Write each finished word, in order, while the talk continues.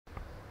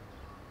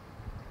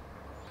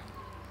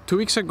2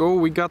 weeks ago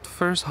we got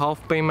first half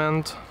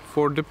payment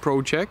for the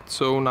project,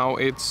 so now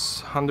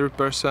it's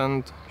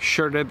 100%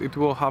 sure that it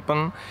will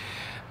happen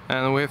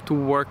and we have to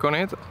work on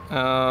it.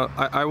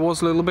 I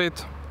was a little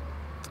bit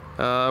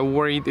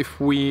worried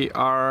if we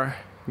are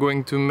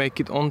going to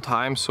make it on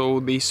time, so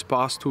these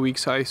past 2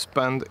 weeks I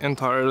spent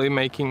entirely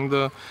making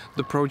the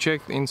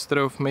project instead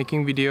of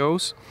making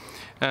videos,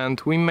 and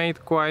we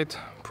made quite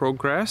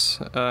progress.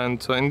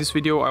 And in this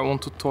video I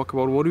want to talk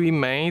about what we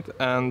made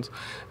and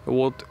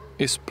what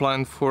is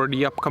planned for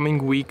the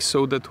upcoming weeks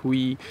so that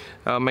we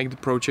make the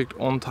project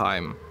on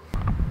time.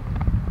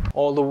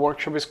 All the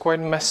workshop is quite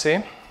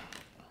messy.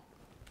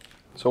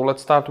 So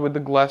let's start with the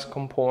glass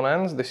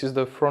components. This is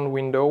the front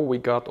window. We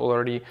got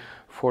already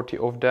 40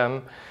 of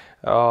them.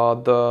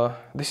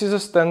 This is a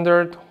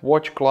standard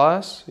watch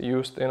glass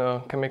used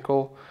in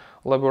chemical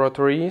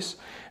laboratories.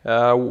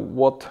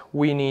 What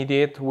we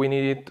needed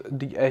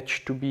the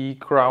edge to be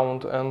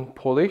ground and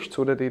polished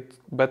so that it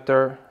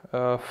better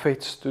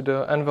fits to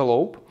the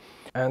envelope.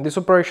 And this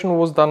operation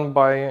was done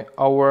by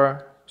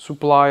our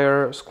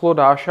supplier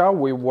Sklo-Dasha.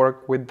 We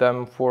worked with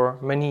them for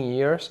many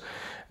years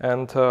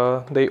and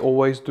they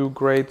always do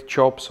great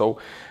job. So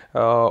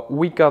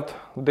we got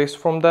this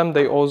from them.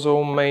 They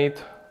also made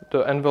the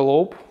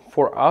envelope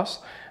for us.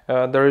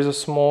 There is a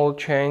small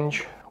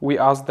change. We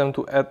asked them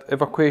to add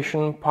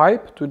evacuation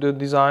pipe to the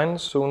design.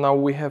 So now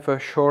we have a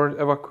short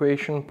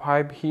evacuation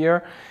pipe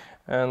here.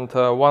 And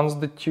once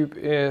the tube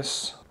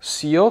is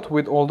sealed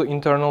with all the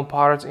internal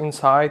parts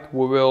inside,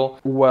 we will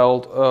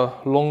weld a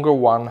longer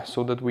one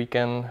so that we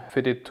can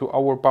fit it to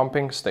our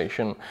pumping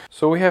station.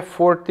 So we have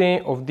 40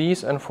 of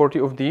these and 40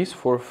 of these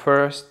for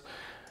first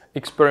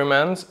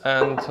experiments,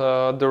 and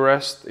the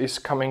rest is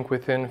coming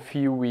within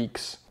few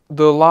weeks.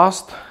 The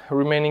last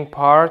remaining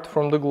part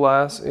from the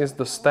glass is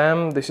the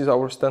stem. This is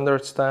our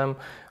standard stem.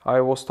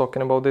 I was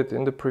talking about it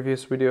in the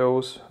previous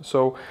videos.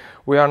 So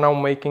we are now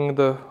making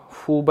the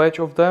full batch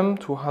of them,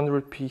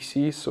 200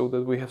 pieces, so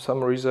that we have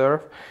some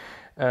reserve,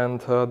 and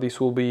this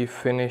will be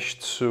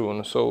finished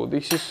soon. So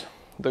this is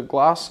the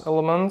glass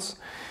elements.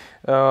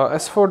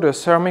 As for the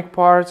ceramic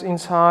parts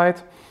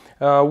inside,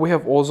 we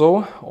have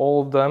also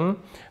all of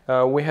them.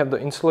 We have the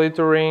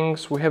insulator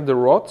rings, we have the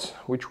rods,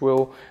 which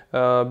will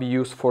be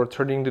used for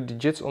threading the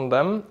digits on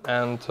them,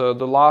 and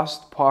the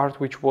last part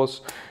which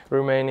was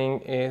remaining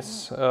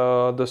is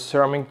the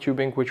ceramic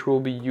tubing, which will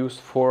be used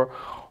for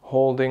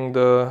holding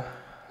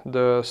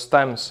the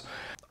stems.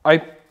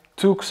 I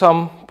took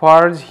some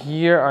parts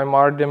here, I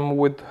marked them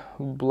with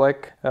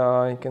black,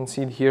 you can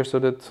see it here so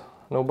that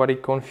nobody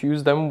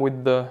confuse them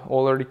with the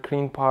already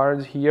clean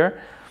parts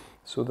here,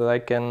 so that I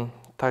can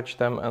touch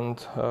them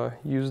and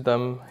use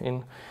them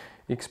in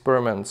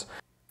experiments.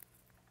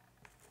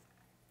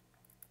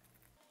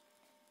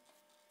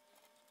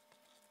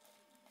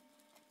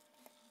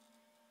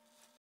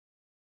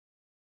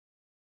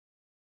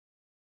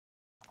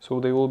 So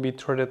they will be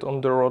threaded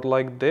on the rod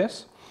like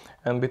this,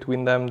 and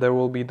between them there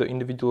will be the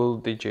individual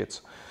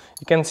digits.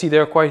 You can see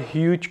they're quite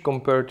huge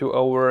compared to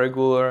our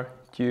regular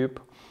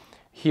tube.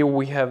 Here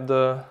we have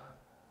the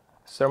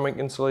ceramic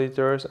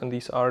insulators, and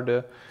these are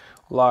the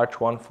large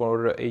one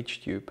for the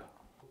H tube.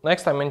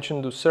 Next, I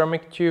mentioned the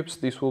ceramic tubes.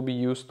 This will be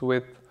used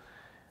with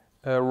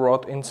a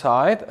rod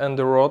inside, and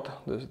the rod,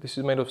 this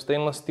is made of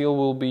stainless steel,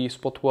 will be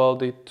spot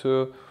welded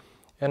to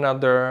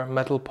another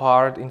metal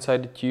part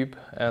inside the tube,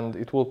 and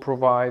it will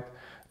provide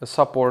a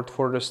support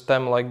for the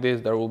stem like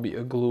this. There will be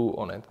a glue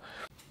on it.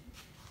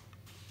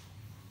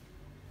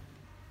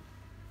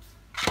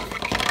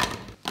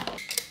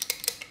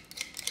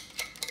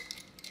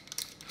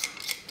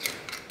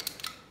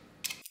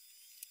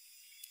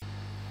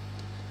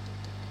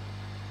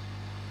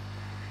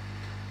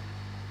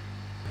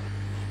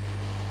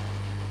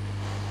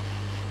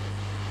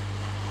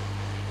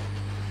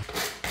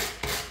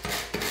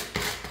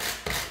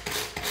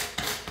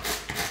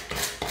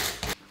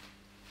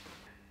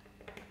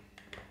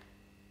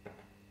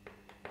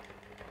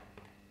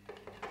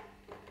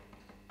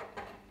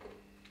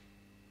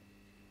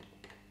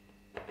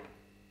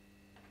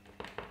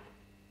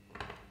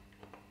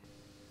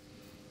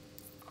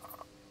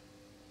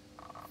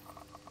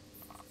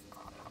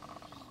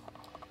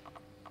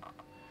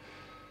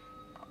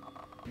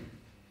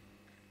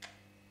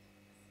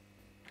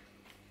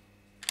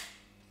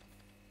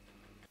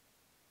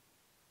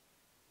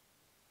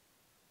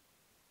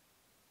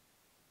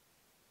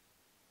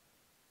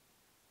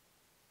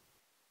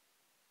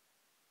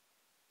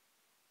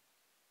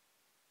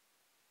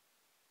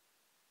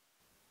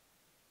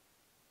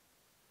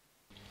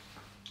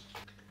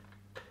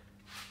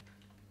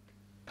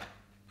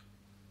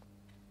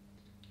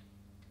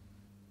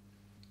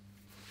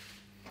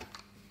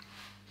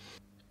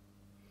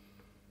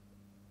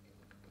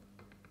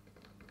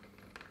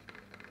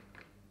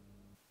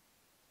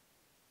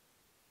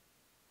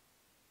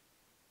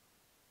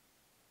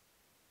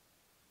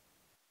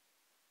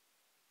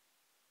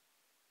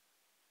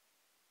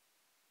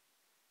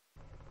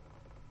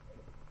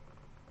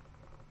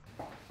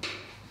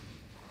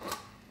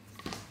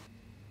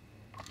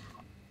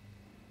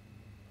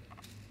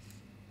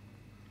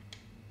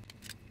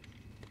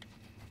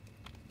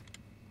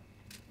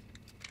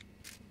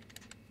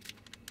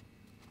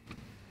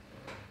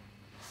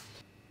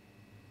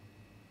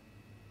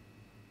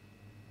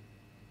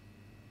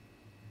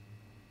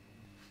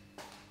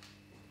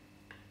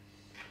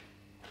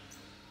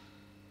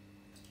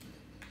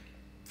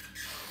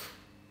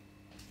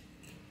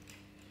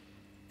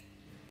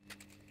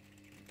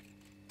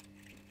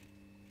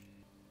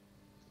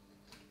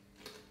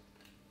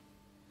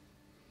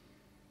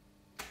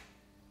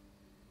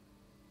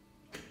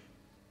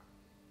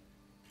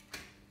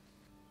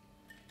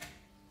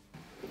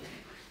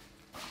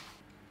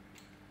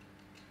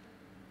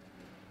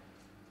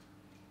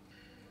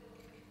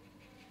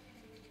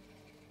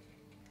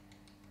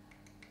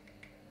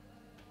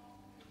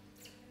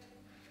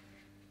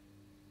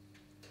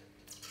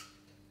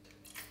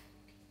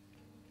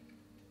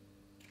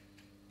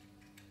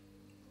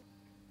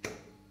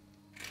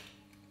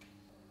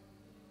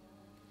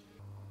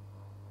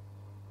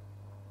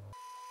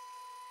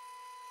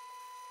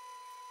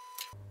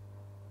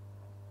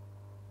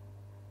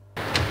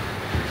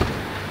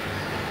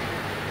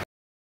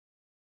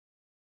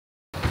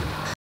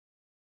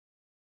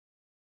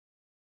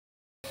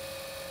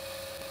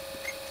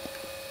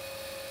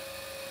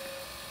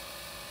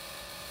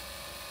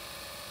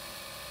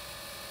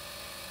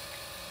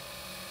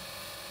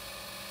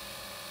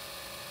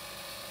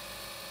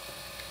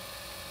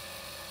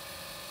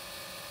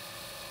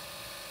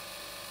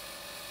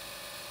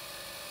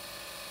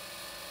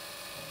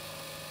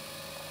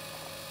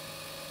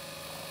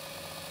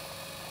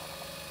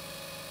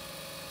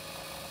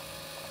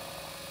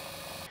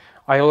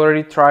 I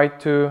already tried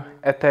to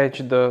attach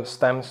the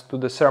stems to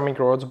the ceramic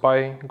rods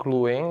by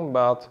gluing,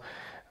 but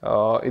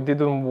it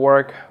didn't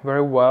work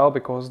very well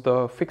because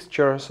the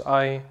fixtures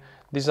I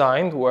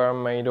designed were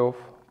made of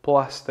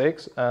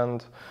plastics,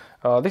 and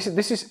this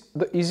is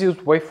the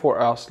easiest way for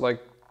us,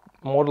 like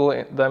model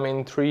them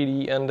in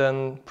 3D and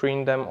then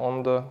print them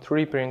on the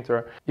 3D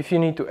printer. If you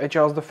need to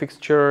adjust the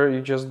fixture,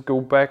 you just go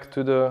back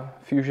to the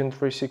Fusion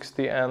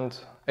 360 and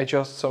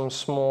adjust some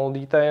small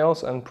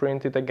details and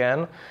print it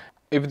again.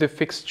 If the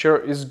fixture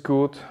is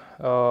good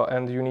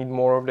and you need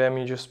more of them,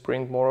 you just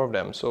print more of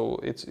them. So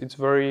it's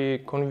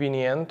very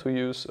convenient to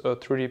use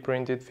 3D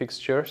printed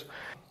fixtures.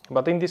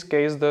 But in this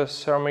case, the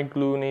ceramic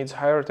glue needs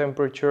higher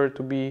temperature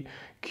to be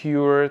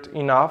cured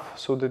enough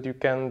so that you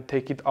can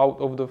take it out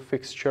of the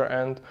fixture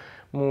and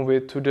move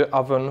it to the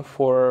oven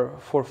for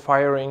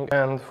firing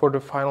and for the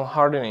final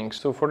hardening.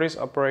 So for this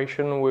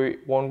operation, we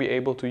won't be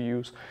able to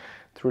use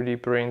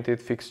 3D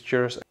printed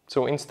fixtures.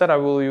 So instead, I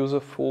will use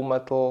a full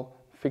metal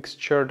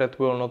fixture that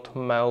will not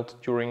melt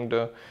during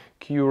the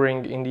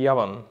curing in the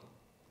oven.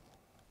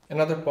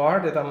 Another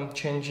part that I'm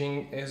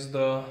changing is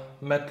the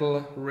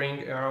metal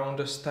ring around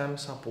the stem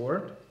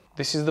support.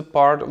 This is the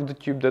part of the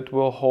tube that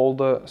will hold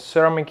the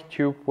ceramic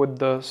tube with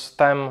the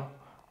stem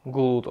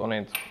glued on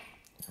it,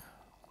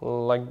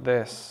 like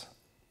this.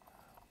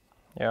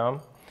 Yeah.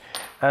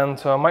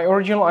 And my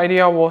original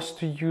idea was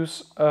to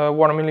use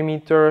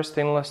 1mm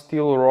stainless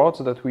steel rods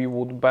that we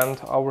would bend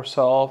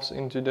ourselves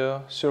into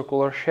the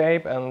circular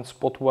shape and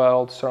spot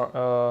weld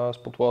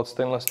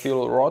stainless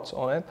steel rods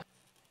on it.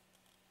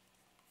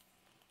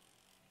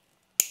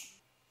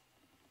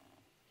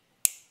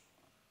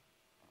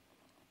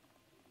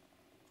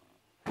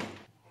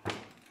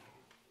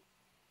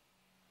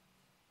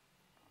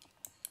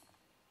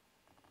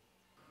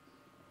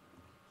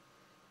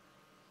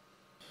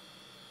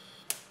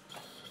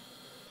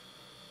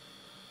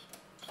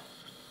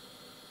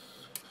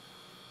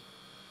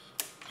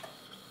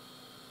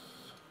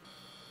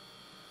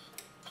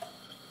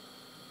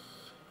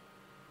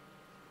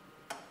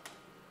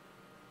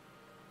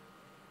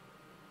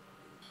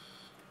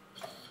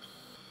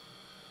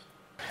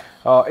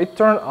 It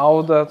turned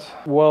out that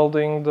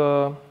welding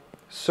the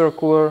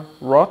circular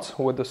rods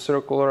with the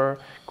circular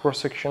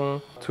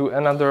cross-section to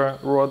another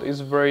rod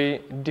is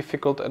very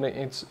difficult, and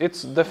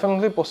it's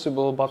definitely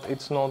possible, but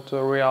it's not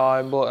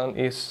reliable and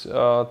is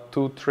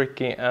too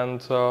tricky,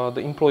 and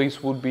the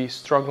employees would be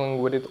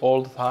struggling with it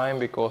all the time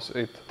because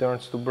it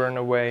tends to burn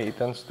away, it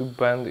tends to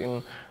bend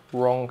in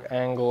wrong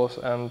angles,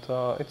 and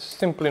it's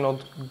simply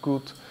not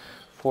good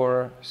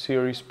for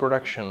series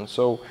production.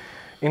 So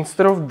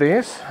instead of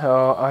this,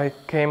 I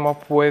came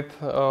up with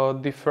a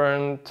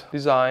different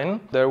design.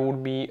 There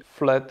would be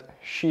flat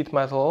sheet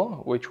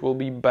metal which will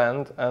be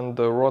bent and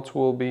the rods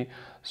will be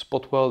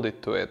spot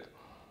welded to it.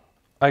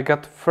 I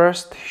got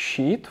first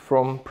sheet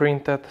from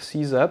Printed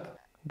CZ.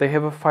 They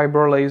have a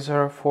fiber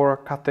laser for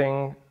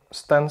cutting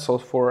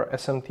stencils for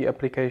SMT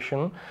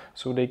application,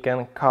 so they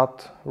can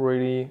cut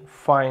really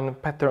fine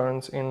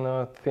patterns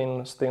in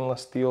thin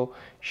stainless steel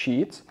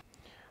sheets.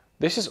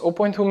 This is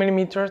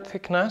 0.2mm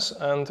thickness,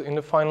 and in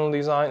the final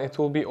design it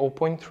will be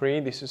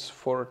 0.3. This is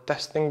for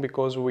testing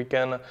because we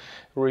can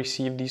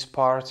receive these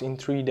parts in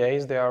 3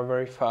 days. They are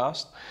very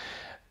fast.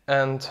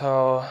 And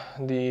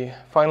the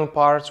final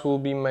parts will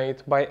be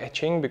made by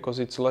etching because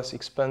it's less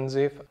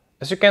expensive.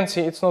 As you can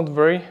see, it's not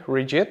very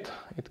rigid.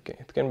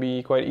 It can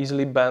be quite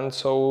easily bent,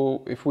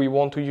 so if we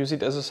want to use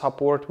it as a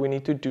support, we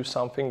need to do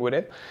something with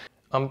it.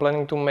 I'm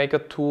planning to make a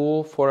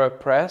tool for a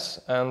press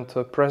and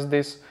press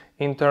this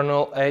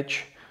internal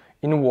edge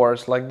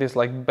inwards like this,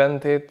 like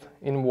bend it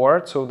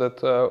inward so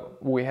that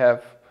we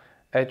have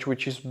edge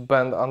which is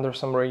bent under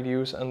some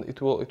radius, and it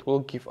will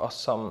give us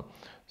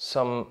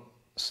some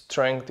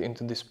strength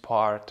into this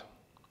part.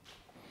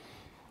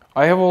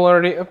 I have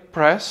already a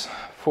press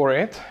for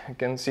it. You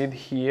can see it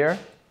here.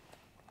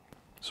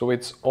 So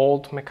it's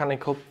old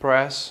mechanical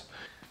press.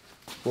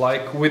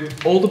 Like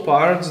with all the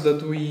parts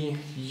that we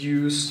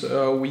use,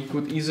 we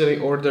could easily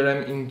order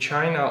them in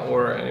China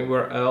or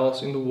anywhere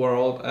else in the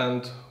world,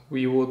 and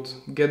we would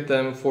get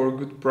them for a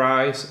good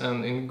price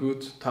and in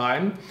good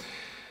time.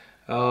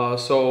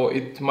 So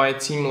it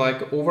might seem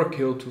like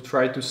overkill to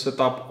try to set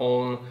up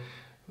on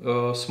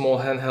a small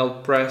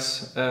handheld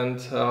press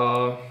and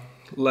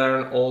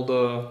learn all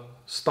the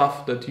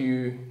stuff that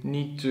you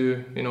need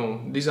to,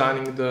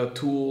 designing the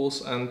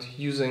tools and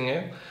using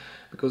it,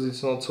 because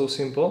it's not so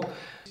simple.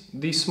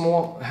 These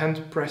small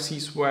hand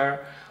presses were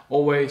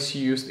always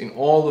used in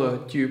all the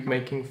tube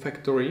making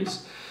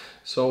factories.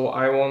 So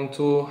I want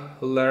to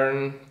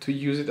learn to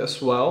use it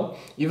as well.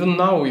 Even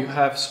now we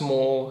have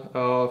small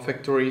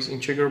factories in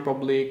Czech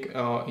Republic,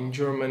 in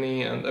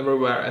Germany and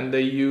everywhere, and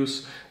they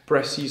use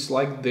presses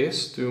like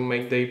this to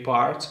make their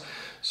parts.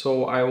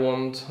 So I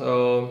want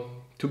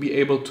to be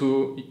able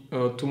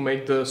to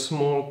make the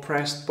small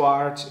pressed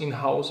parts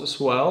in-house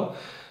as well.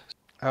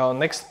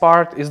 Next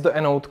part is the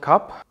anode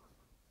cup.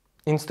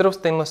 Instead of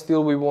stainless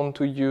steel, we want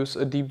to use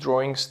a deep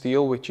drawing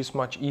steel, which is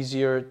much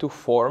easier to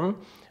form.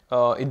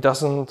 It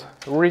doesn't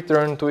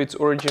return to its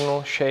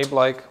original shape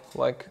like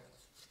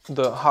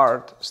the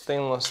hard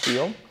stainless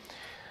steel.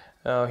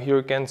 Here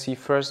you can see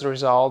first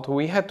result.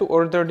 We had to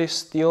order this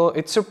steel.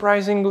 It's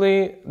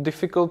surprisingly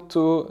difficult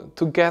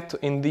to get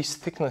in these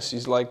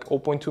thicknesses, like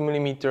 0.2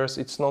 millimeters.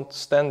 It's not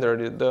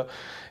standard.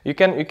 You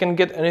can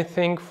get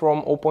anything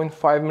from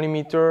 0.5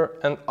 millimeter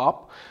and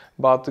up,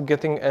 but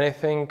getting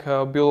anything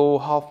below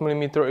 0.5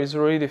 millimeter is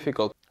really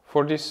difficult.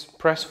 For this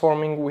press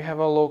forming, we have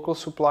a local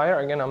supplier.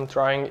 Again, I'm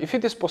trying, if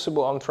it is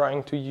possible, I'm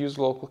trying to use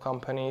local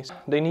companies.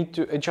 They need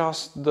to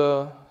adjust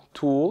the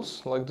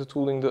tools, like the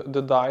tooling,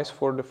 the dies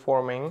for the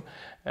forming,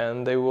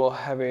 and they will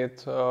have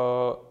it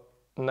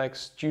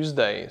next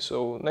Tuesday.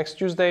 So next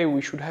Tuesday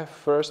we should have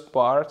first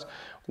part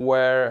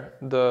where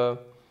the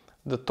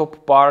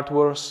top part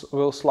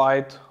will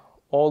slide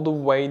all the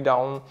way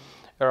down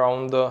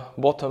around the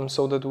bottom,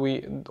 so that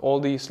all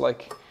these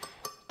like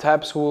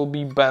tabs will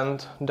be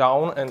bent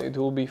down and it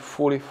will be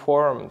fully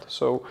formed.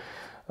 So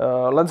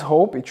let's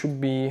hope it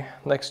should be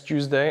next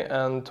Tuesday,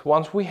 and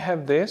once we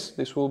have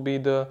this will be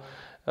the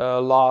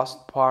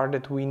last part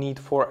that we need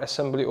for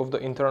assembly of the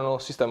internal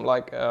system.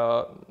 Like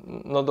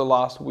not the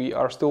last, we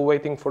are still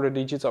waiting for the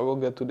digits. I will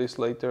get to this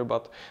later,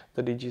 but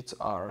the digits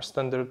are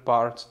standard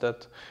parts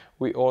that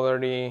we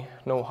already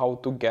know how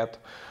to get.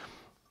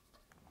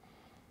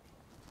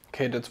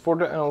 Okay, that's for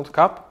the anode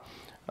cap.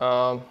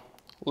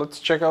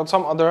 Let's check out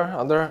some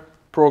other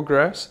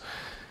progress.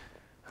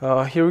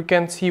 Here we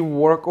can see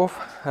work of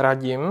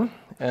Radim,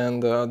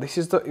 and this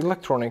is the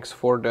electronics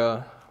for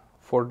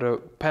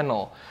the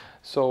panel.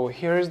 So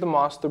here is the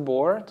master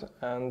board,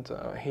 and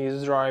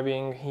he's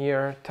driving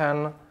here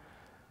 10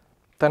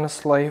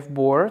 slave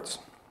boards.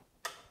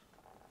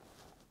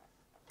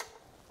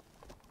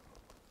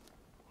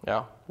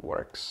 Yeah,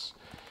 works.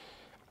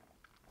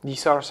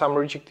 These are some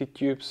rejected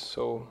tubes,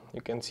 so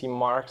you can see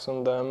marks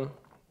on them.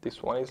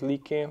 This one is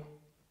leaky.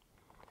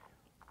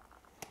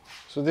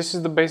 So this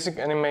is the basic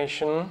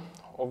animation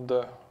of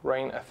the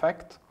rain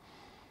effect.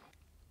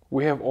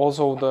 We have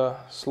also the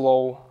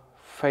slow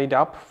fade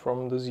up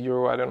from the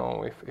 0. I don't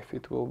know if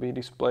it will be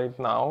displayed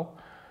now.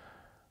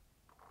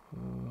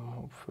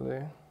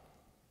 Hopefully.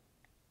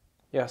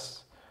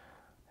 Yes,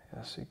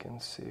 you can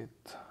see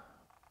it.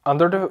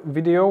 Under the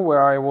video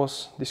where I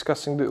was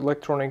discussing the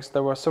electronics,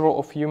 there were several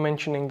of you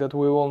mentioning that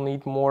we will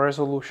need more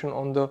resolution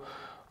on the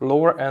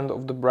lower end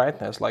of the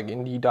brightness, like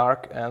in the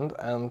dark end,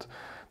 and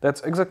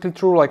that's exactly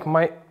true. Like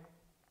my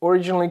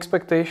original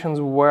expectations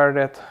were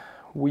that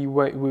we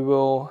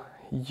will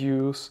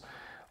use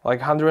like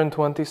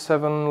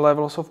 127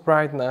 levels of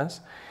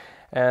brightness,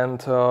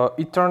 and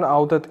it turned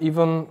out that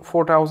even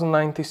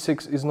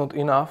 4096 is not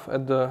enough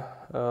at the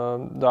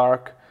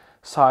dark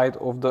side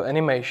of the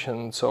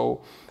animation.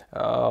 So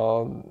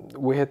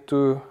we had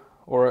to,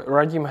 or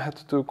Radim had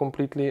to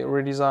completely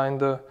redesign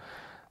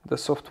the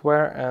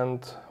software,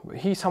 and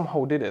he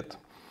somehow did it.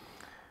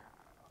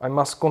 I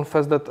must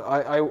confess that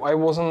I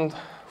wasn't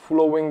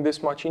following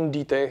this much in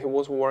detail. He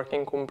was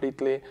working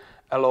completely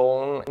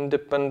alone,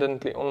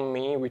 independently on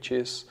me, which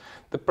is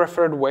the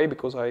preferred way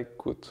because I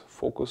could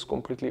focus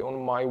completely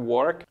on my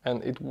work,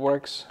 and it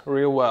works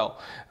real well.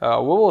 We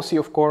will see,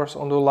 of course,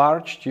 on the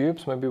large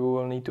tubes, maybe we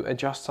will need to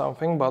adjust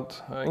something,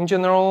 but in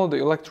general the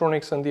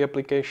electronics and the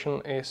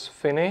application is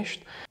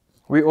finished.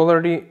 We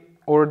already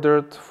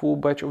ordered full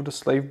batch of the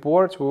slave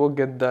boards. We will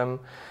get them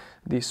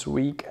this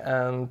week,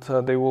 and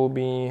they will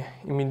be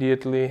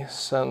immediately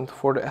sent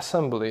for the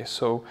assembly,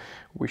 so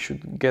we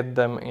should get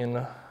them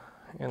in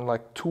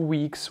like 2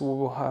 weeks. We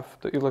will have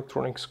the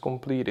electronics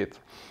completed.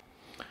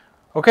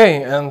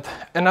 Okay, and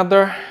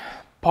another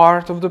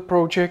part of the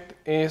project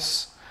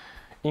is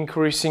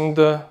increasing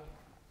the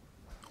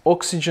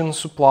oxygen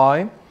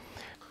supply.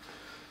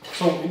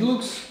 So it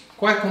looks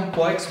quite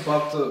complex,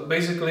 but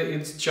basically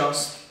it's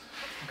just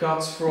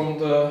guts from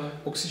the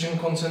oxygen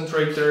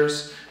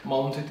concentrators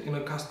mounted in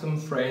a custom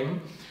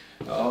frame.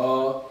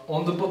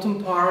 On the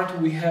bottom part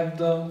we have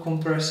the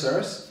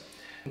compressors.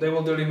 They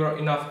will deliver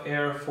enough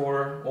air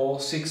for all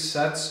 6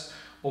 sets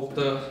of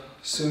the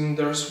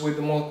cylinders with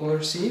the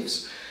molecular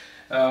sieves.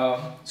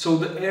 So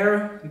the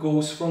air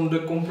goes from the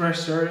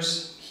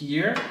compressors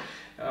here.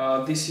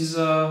 This is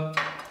a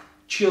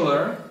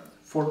chiller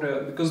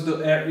because the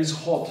air is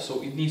hot,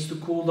 so it needs to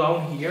cool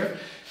down here,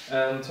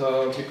 and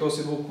because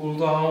it will cool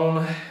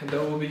down, there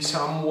will be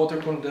some water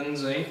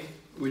condensate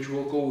which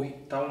will go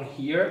down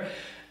here,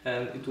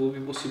 and it will be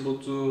possible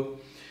to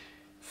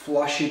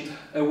flush it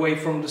away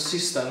from the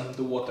system,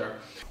 the water.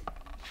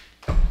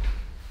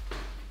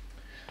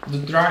 The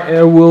dry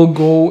air will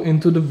go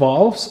into the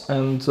valves,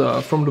 and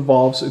from the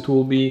valves it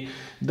will be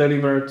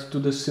delivered to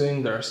the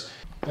cylinders.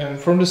 And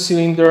from the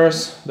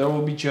cylinders there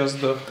will be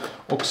just the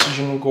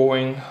oxygen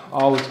going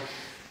out.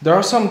 There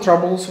are some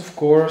troubles, of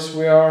course.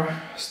 We are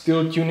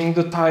still tuning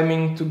the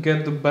timing to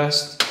get the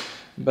best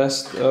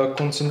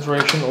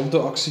concentration of the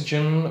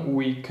oxygen.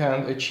 We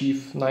can't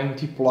achieve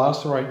 90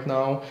 plus right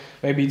now.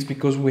 Maybe it's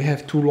because we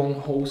have too long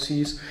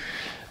hoses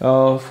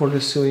for the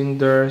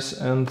cylinders,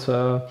 and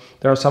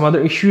there are some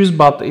other issues,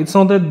 but it's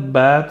not that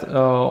bad.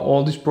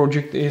 All this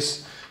project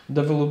is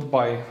developed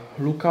by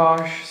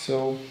Lukáš,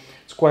 so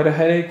it's quite a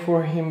headache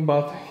for him,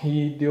 but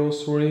he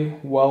deals really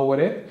well with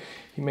it.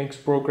 He makes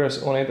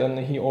progress on it, and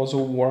he also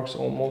works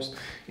almost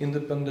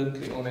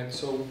independently on it,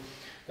 so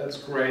that's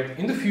great.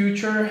 In the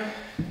future,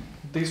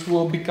 this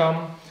will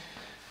become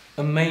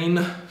a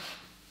main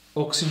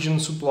oxygen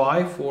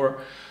supply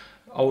for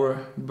our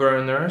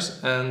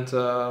burners, and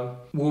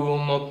we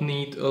will not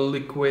need a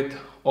liquid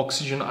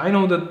oxygen. I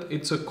know that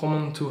it's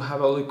common to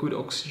have a liquid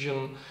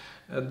oxygen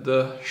at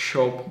the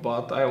shop,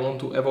 but I want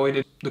to avoid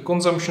it. The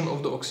consumption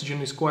of the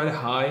oxygen is quite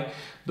high.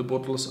 The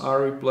bottles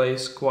are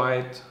replaced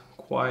quite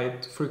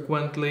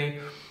frequently,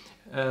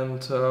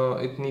 and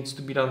it needs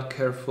to be done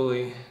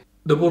carefully.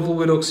 The bottle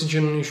with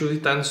oxygen usually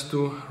tends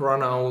to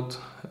run out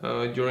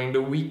during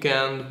the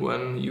weekend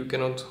when you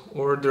cannot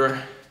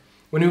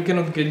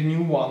get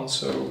new ones,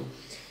 so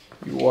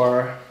you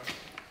are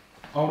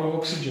out of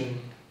oxygen.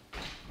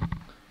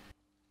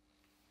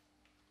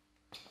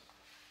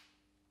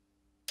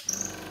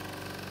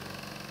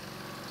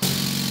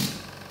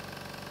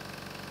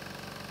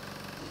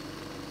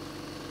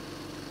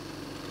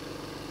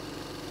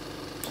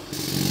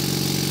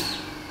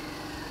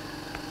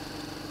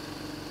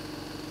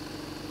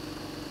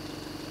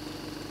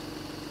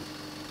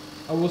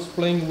 I was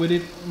playing with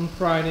it on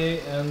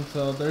Friday, and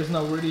there is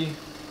now really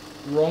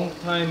wrong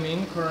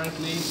timing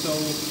currently, so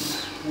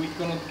we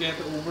cannot get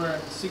over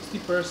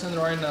 60%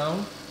 right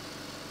now.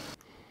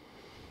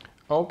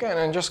 Okay, and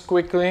then just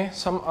quickly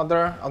some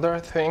other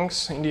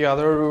things in the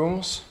other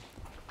rooms.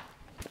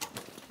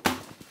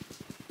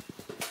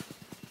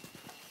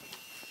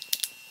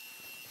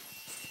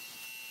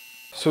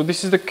 So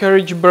this is the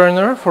carriage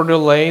burner for the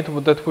lathe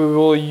that we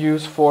will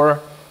use for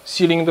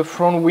sealing the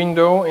front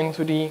window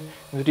into the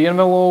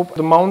envelope.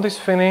 The mount is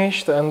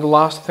finished, and the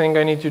last thing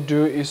I need to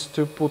do is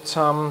to put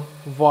some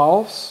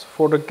valves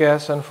for the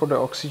gas and for the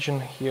oxygen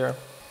here.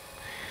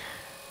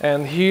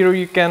 And here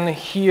you can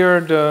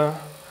hear the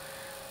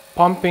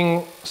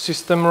pumping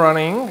system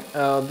running.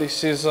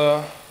 This is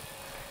a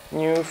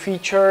new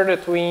feature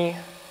that we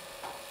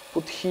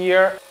put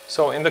here.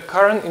 So in the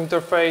current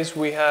interface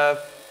we have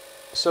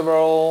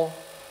several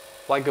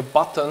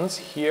buttons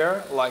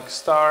here, like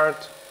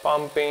start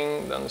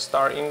pumping, then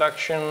start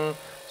induction,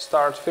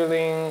 start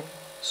filling,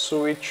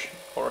 switch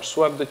or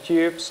swap the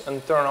tubes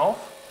and turn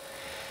off.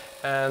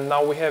 And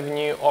now we have a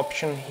new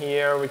option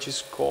here which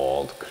is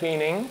called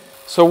cleaning.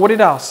 So what it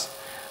does,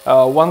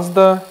 once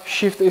the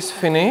shift is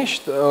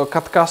finished,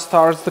 Katka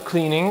starts the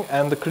cleaning,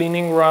 and the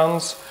cleaning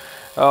runs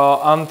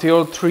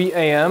until 3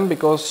 AM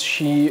because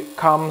she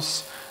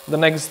comes the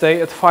next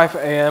day at 5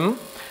 AM.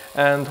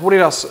 And what it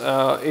does,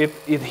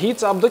 it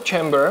heats up the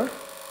chamber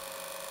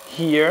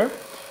here,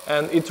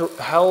 and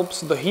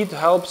the heat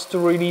helps to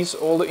release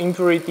all the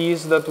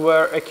impurities that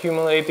were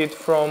accumulated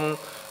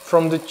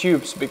from the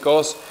tubes,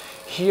 because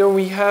here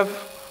we have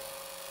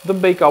the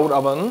bake-out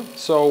oven.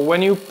 So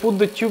when you put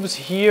the tubes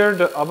here,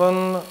 the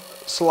oven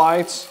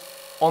slides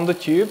on the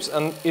tubes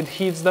and it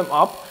heats them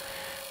up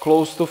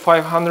close to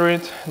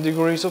 500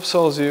 degrees of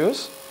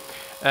Celsius,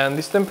 and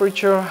this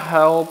temperature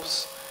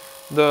helps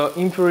the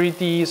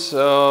impurities,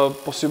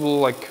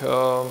 possible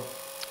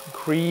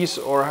grease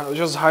or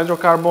just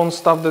hydrocarbon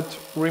stuff that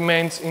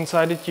remains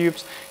inside the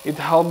tubes, it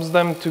helps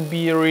them to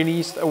be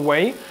released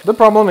away. The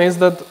problem is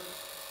that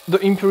the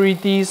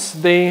impurities,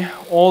 they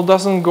all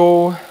doesn't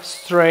go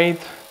straight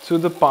to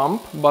the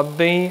pump, but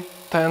they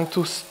tend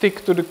to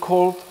stick to the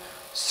cold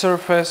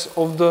surface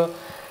of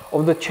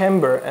the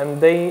chamber,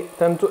 and they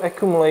tend to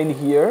accumulate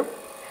here,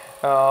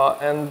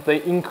 and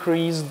they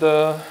increase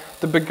the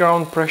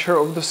background pressure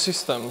of the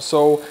system.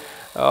 So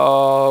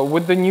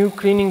with the new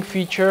cleaning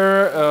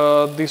feature,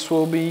 this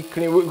will be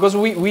clean, because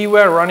we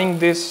were running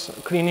this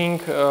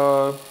cleaning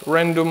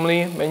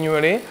randomly,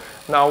 manually.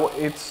 Now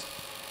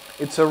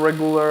it's a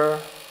regular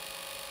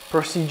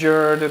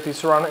procedure that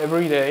is run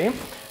every day,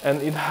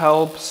 and it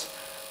helps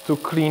to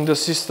clean the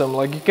system.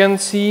 Like you can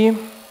see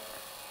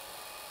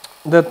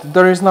that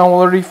there is now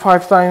already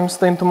 5 times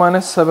 10 to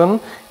minus 7.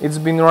 It's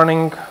been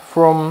running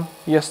from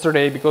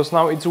yesterday because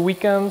now it's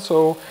weekend,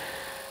 so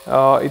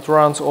it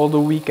runs all the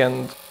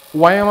weekend.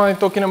 Why am I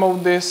talking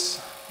about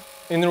this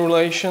in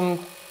relation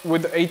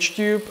with the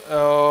H-tube?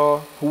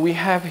 We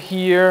have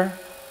here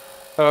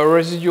a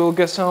residual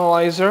gas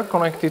analyzer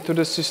connected to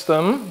the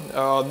system.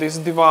 This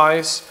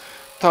device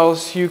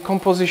tells you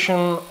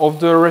composition of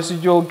the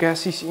residual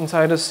gases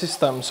inside the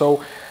system.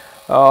 So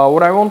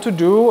what I want to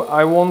do,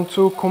 I want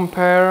to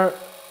compare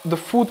the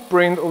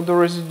footprint of the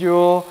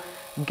residual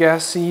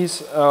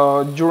gases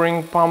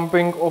during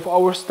pumping of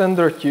our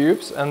standard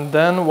tubes, and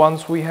then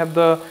once we have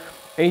the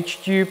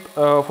H-tube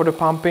for the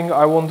pumping,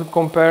 I want to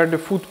compare the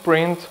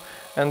footprint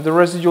and the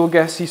residual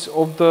gases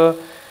of the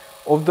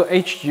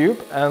H-tube,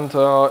 and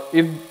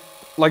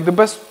the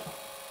best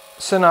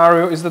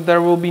scenario is that there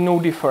will be no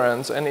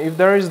difference, and if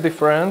there is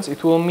difference,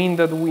 it will mean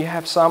that we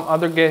have some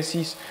other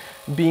gases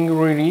being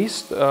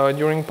released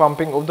during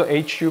pumping of the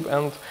H-tube,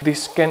 and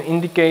this can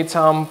indicate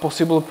some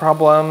possible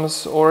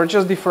problems or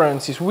just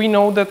differences. We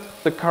know that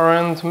the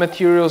current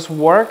materials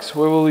works.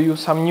 We will use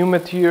some new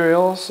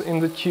materials in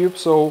the tube,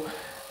 so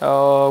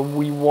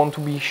We want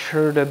to be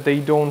sure that they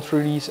don't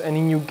release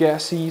any new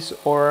gases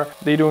or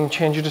they don't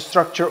change the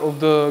structure of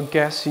the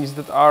gases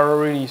that are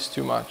released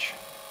too much.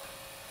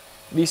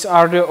 These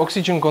are the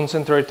oxygen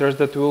concentrators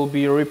that will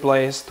be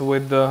replaced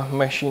with the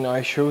machine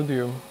I showed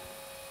you.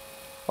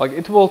 Like,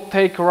 it will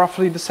take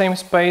roughly the same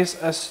space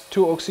as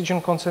 2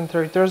 oxygen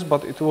concentrators,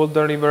 but it will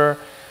deliver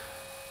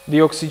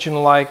the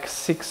oxygen like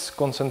 6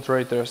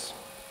 concentrators.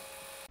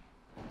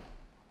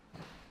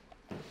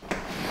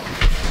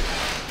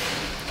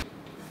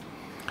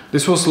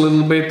 This was a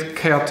little bit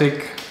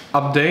chaotic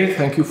update.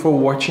 Thank you for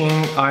watching.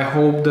 I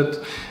hope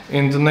that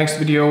in the next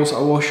videos I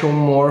will show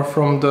more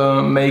from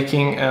the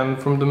making and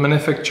from the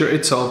manufacture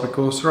itself,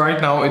 because right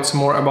now it's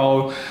more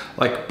about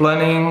like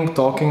planning,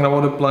 talking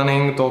about the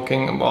planning,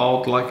 talking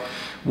about like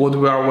what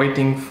we are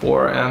waiting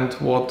for and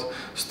what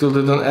still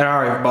didn't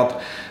arrive.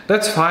 But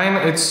that's fine,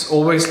 it's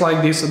always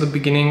like this at the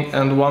beginning,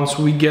 and once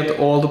we get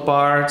all the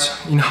parts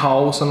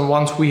in-house and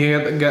once we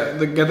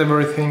get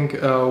everything,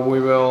 we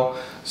will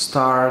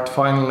start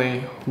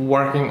finally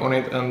working on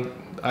it, and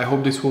I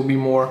hope this will be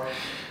more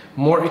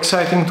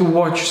exciting to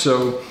watch.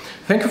 So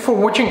thank you for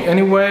watching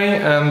anyway,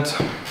 and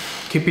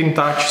keep in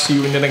touch. See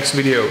you in the next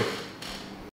video.